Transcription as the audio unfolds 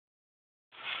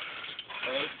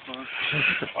fun.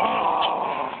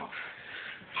 Oh!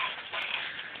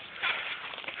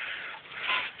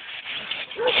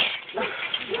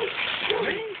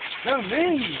 No,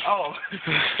 me! Oh.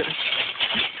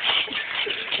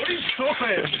 What are you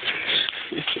doing?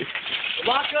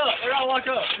 Lock up! They're all lock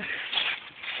up!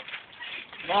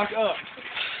 Lock up!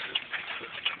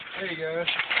 There you go.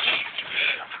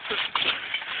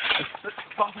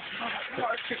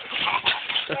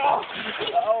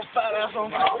 Oh, fat ass on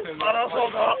top. Fat ass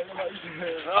on top.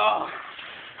 Oh,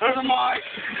 there's a mic.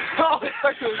 Oh,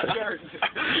 that's a shirt.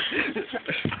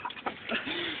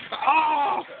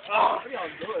 Oh, oh. What are y'all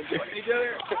doing? Each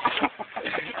other?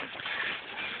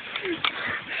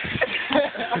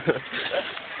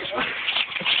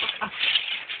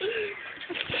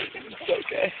 It's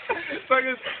okay.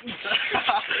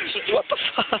 What the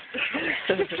fuck?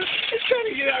 He's trying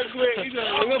to get out quick.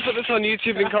 I'm gonna put this on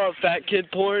YouTube and call it fat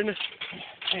kid porn.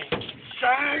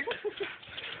 Shag.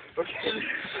 Okay.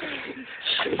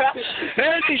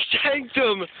 And he shanked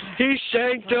him! He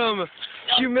shanked him!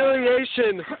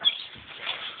 Humiliation!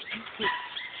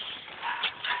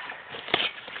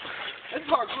 That's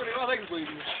hardcore. I think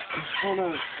bleeding. Oh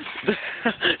no.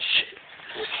 Shit.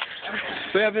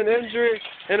 We have an injury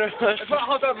in our... That's why I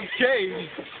hopped out of his cage.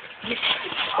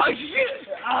 Oh shit!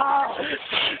 Oh!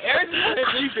 Aaron's just hit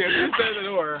defense. Who's there at the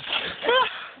door?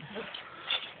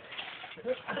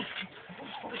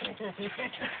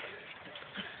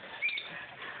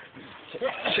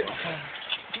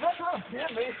 That's not him,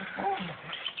 man.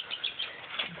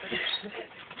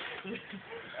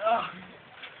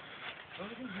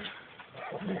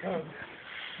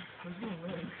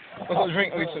 Let's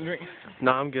drink. Let's drink.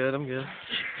 No, I'm good.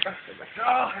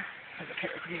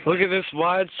 Look at this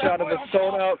wide shot of a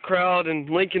sold-out crowd in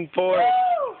Lincoln Forest.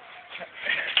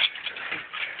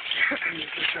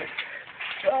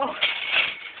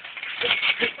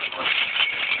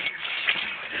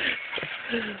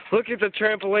 Look at the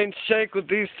trampoline shake with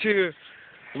these two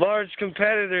large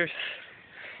competitors.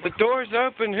 The door's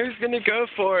open. Who's going to go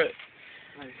for it?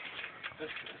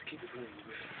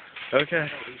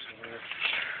 Okay.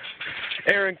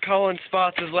 Aaron Collins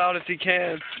spots as loud as he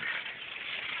can.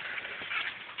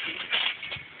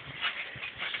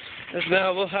 And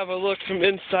now we'll have a look from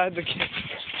inside the cage.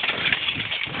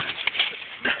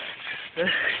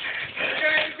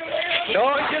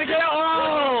 Oh, he's gonna get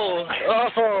out!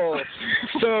 Oh,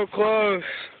 so close.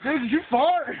 Dude, did you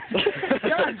fart?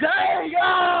 God dang!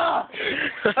 Ah!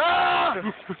 Ah!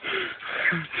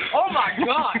 Oh my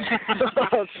God!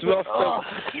 Oh, it smells so.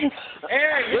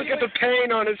 Aaron, look at the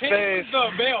pain on his face. The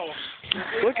bell.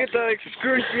 Look at the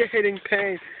excruciating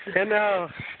pain. And now,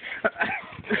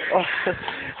 oh,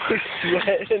 he's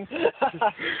sweating.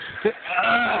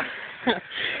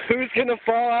 Who's gonna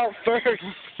fall out first?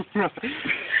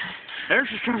 Aaron's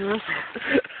just trying to wrestle.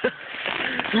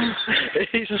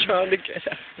 He's trying to get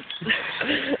out.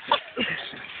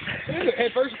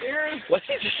 Head first, Aaron. What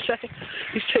did he just say?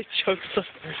 He said choke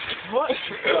something. What?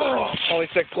 Oh, he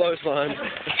said clothesline.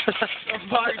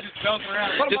 Body just bounced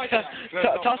around.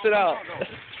 Just toss it out.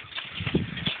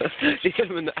 He hit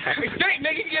him in the eye. Straight,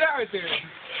 make it get out right there.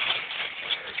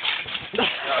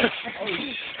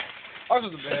 Ours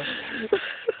was the best.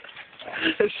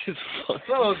 This is fun.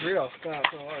 That was real. God,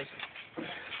 so ours.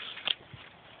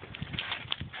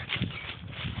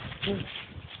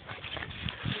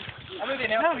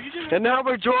 And now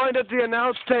we're joined at the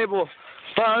announce table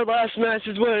by our last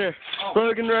match's winner,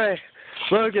 Logan Ray.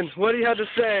 Logan, what do you have to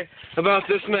say about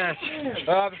this match?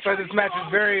 I have to say this match is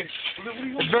very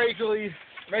equally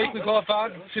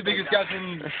qualified. Two biggest guys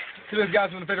in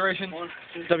the federation.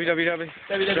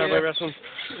 WWE Wrestling.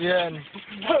 Yeah, and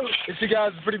these two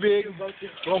guys are pretty big.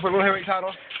 Going for a little heavyweight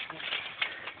title.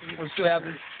 We're still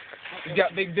having. He's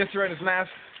got big viscera in his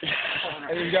mask.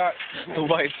 And he's got the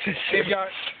white fish. He's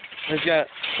got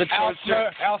the Al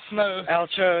Snow. Al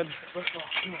Chode.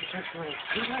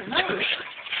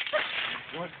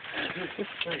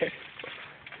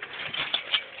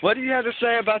 What do you have to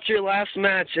say about your last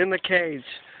match in the cage?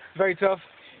 Very tough,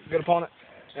 good opponent,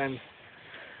 and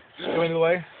going the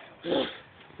way.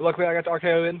 Luckily, I got the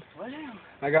RKO in.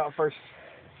 I got it first.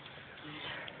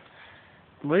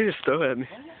 What did you just throw at me?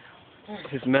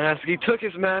 His mask. He took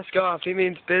his mask off. He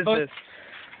means business.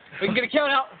 We can get a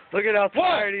count out. Look at how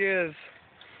tired he is.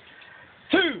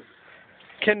 2.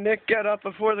 Can Nick get up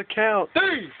before the count?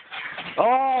 3.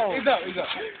 Oh. He's up.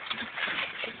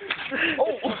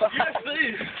 Oh,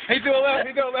 he threw a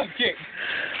left kick.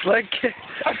 Leg kick.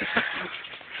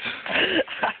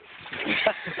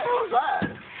 What was that?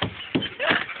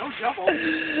 Don't jump on me.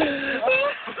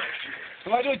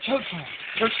 Somebody do a choke slam.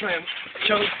 Choke slam.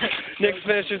 Nick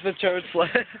finishes the chode sled.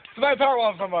 Somebody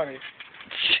powerbomb somebody.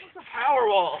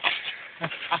 Powerball.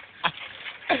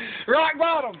 Rock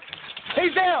bottom.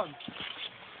 He's down.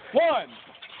 1.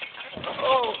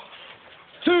 Oh.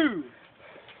 2.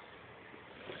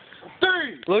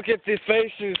 3. Look at the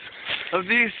faces of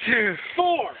these two.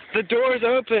 4. The door's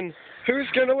open. Who's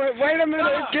gonna win? Wait a minute,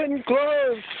 it's getting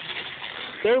closed.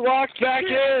 They're locked back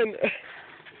in.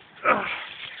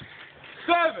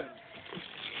 7.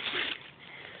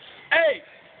 8.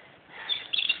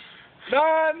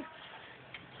 9.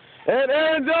 And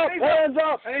hands up, hands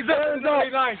up, And he's up to the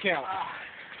 9 count.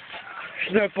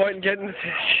 There's no point in getting this.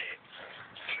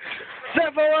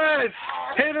 Syphilis!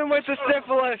 Hit him with the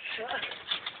syphilis!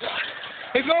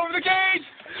 He's going over the cage!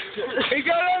 He's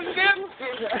got it on the zip!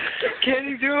 Can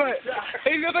he do it?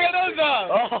 He's going to take another time!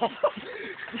 Oh.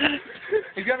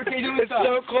 He's got the cage on the It's top.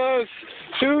 so close.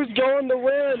 Who's going to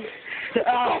win?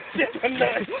 Oh,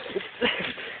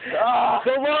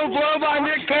 the low blow by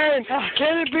Nick Payne.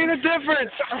 Can it be the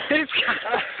difference? He's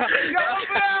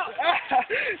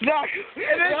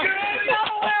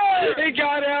He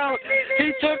got out.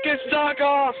 He took his sock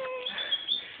off.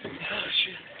 Oh,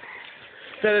 shit.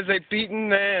 That is a beaten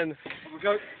man.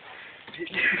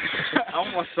 I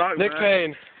want my sock, Nick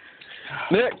Payne.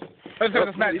 Nick. Let's go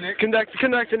to this match, Nick. Conduct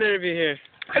an interview here.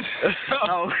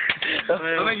 Oh.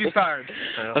 I think he's tired.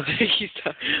 I think he's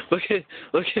tired.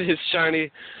 Look at his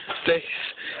shiny face.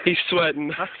 He's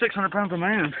sweating. That's 600 pounds a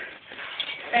man.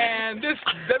 And this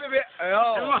WWE.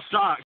 Oh. My sock.